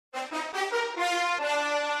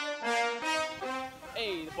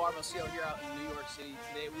Barbell CEO here out in New York City.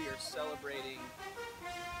 Today we are celebrating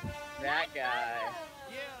that guy,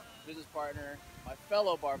 business partner, my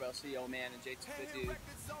fellow Barbell CEO man, and J2 dude.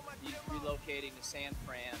 He's relocating to San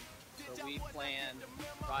Fran, so we planned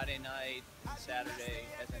Friday night, Saturday,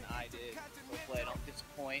 as in I did. Hopefully I don't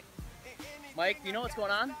disappoint. Mike, do you know what's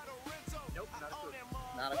going on? Nope, not a clue.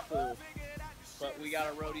 Not a clue. But we got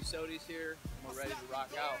our roadie sodies here, and we're ready to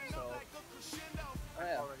rock out. So, oh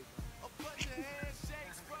yeah.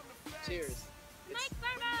 Cheers.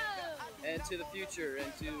 And to the future,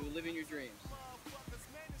 and to living your dreams.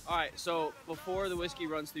 All right, so before the whiskey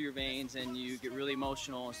runs through your veins and you get really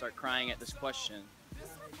emotional and start crying at this question,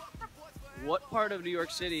 what part of New York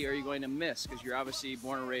City are you going to miss? Because you're obviously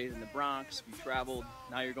born and raised in the Bronx, you traveled,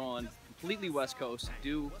 now you're going completely West Coast to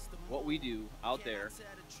do what we do out there.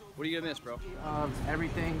 What are you gonna miss, bro?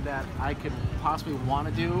 Everything that I could possibly want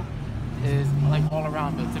to do is like all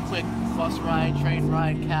around me. It's a quick bus ride, train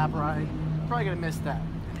ride, cab ride. Probably gonna miss that.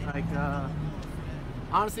 Like,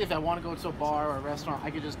 honestly, if I want to go to a bar or a restaurant,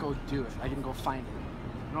 I could just go do it. I can go find it.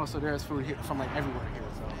 And also, there's food here from like everywhere here.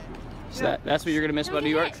 So yeah. That's what you're gonna miss about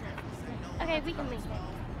New York? Okay, we can leave it.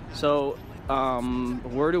 So,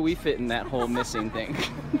 where do we fit in that whole missing thing?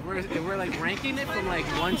 we're like ranking it from like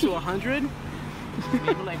 1 to 100,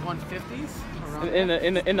 maybe like 150s. In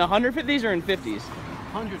the 150s or in 50s?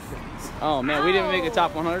 150s. Oh man, we didn't make the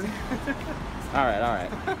top 100. All right.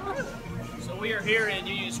 So we are here in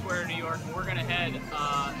Union Square, New York. We're gonna head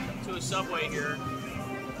to a Subway here.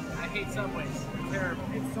 I hate Subways. They're terrible.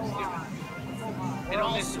 It's so hot. And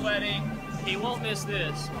all sweating. He won't miss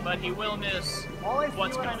this, but he will miss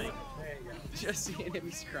what's coming. Just seeing him,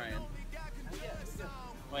 he's crying.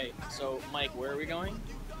 Wait, so Mike, where are we going?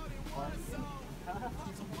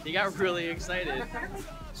 He got really excited.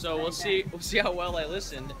 So we'll see how well I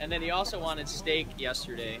listened. And then he also wanted steak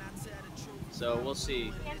yesterday. So we'll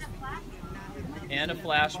see. And a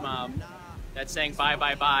flash mob that sang bye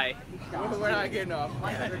bye bye. We're not getting off.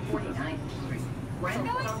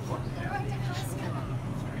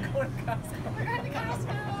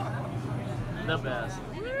 The best.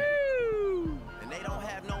 Woo! And they don't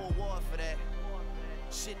have no award for that.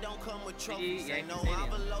 Shit don't come with trophies. Yankee No Stadium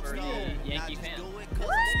for the Yankee fan.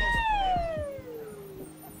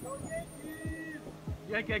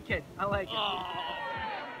 You're a good kid. I like it. Oh.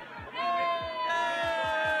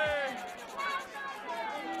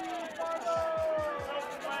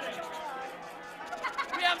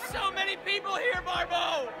 We have so many people here,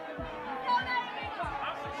 Barbo!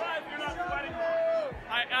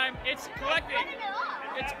 It's collecting.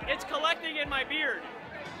 It's collecting in my beard.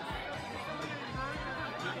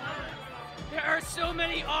 There are so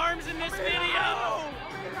many arms in this video.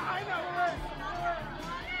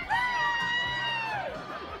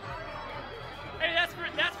 Hey, that's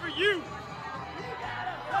for you.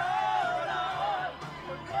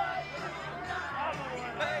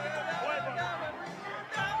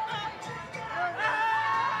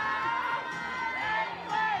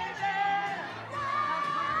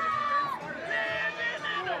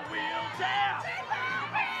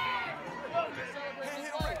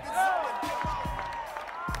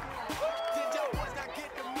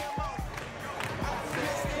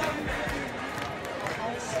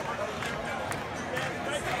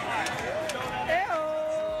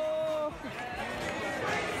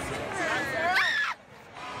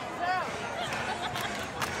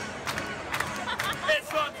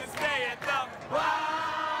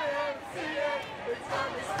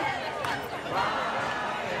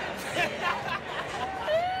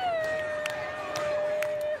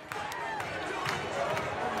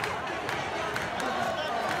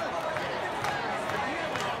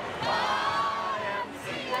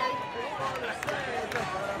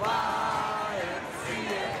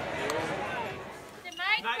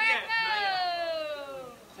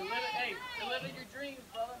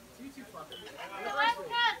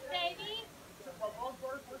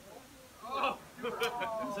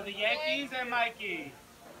 So the Yankees and Mikey.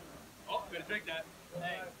 Oh, better drink that.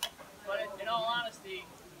 Hey, but in all honesty,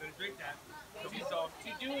 Better drink that.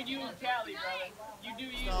 to do you in Cali, brother. You do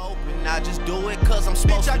you. Open, I just do it cause I'm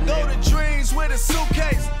supposed to. Bitch, I go to dreams with a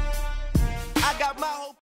suitcase. I got my whole